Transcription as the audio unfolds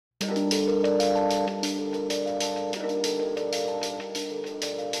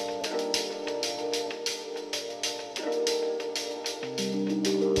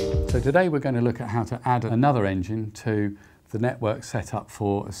today we're going to look at how to add another engine to the network set up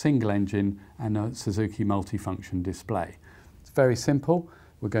for a single engine and a Suzuki multi-function display. It's very simple.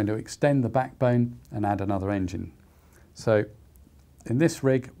 We're going to extend the backbone and add another engine. So in this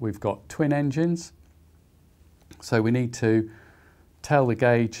rig we've got twin engines, so we need to tell the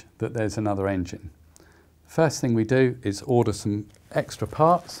gauge that there's another engine. First thing we do is order some extra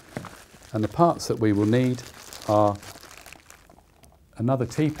parts, and the parts that we will need are another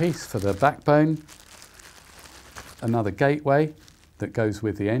T-piece for the backbone, another gateway that goes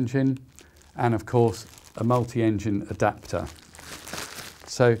with the engine, and of course a multi-engine adapter.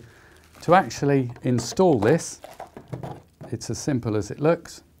 So to actually install this, it's as simple as it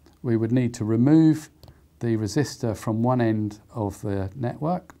looks. We would need to remove the resistor from one end of the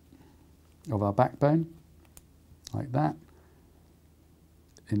network, of our backbone, like that.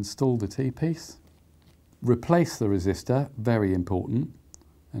 Install the T-piece. Replace the resistor, very important,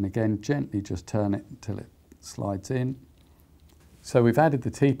 and again gently just turn it until it slides in. So we've added the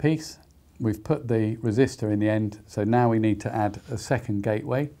T-piece, we've put the resistor in the end, so now we need to add a second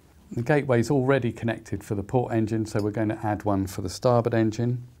gateway. The gateway is already connected for the port engine, so we're going to add one for the starboard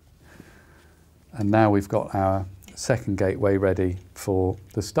engine. And now we've got our second gateway ready for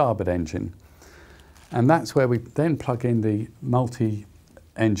the starboard engine. And that's where we then plug in the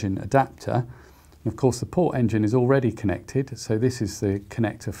multi-engine adapter. And of course the port engine is already connected, so this is the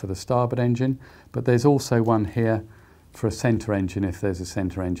connector for the starboard engine, but there's also one here for a centre engine if there's a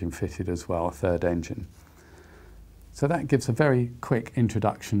centre engine fitted as well, a third engine. So that gives a very quick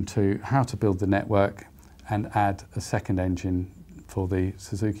introduction to how to build the network and add a second engine for the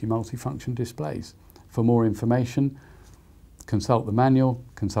Suzuki multi-function displays. For more information, consult the manual,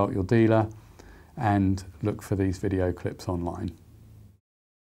 consult your dealer, and look for these video clips online.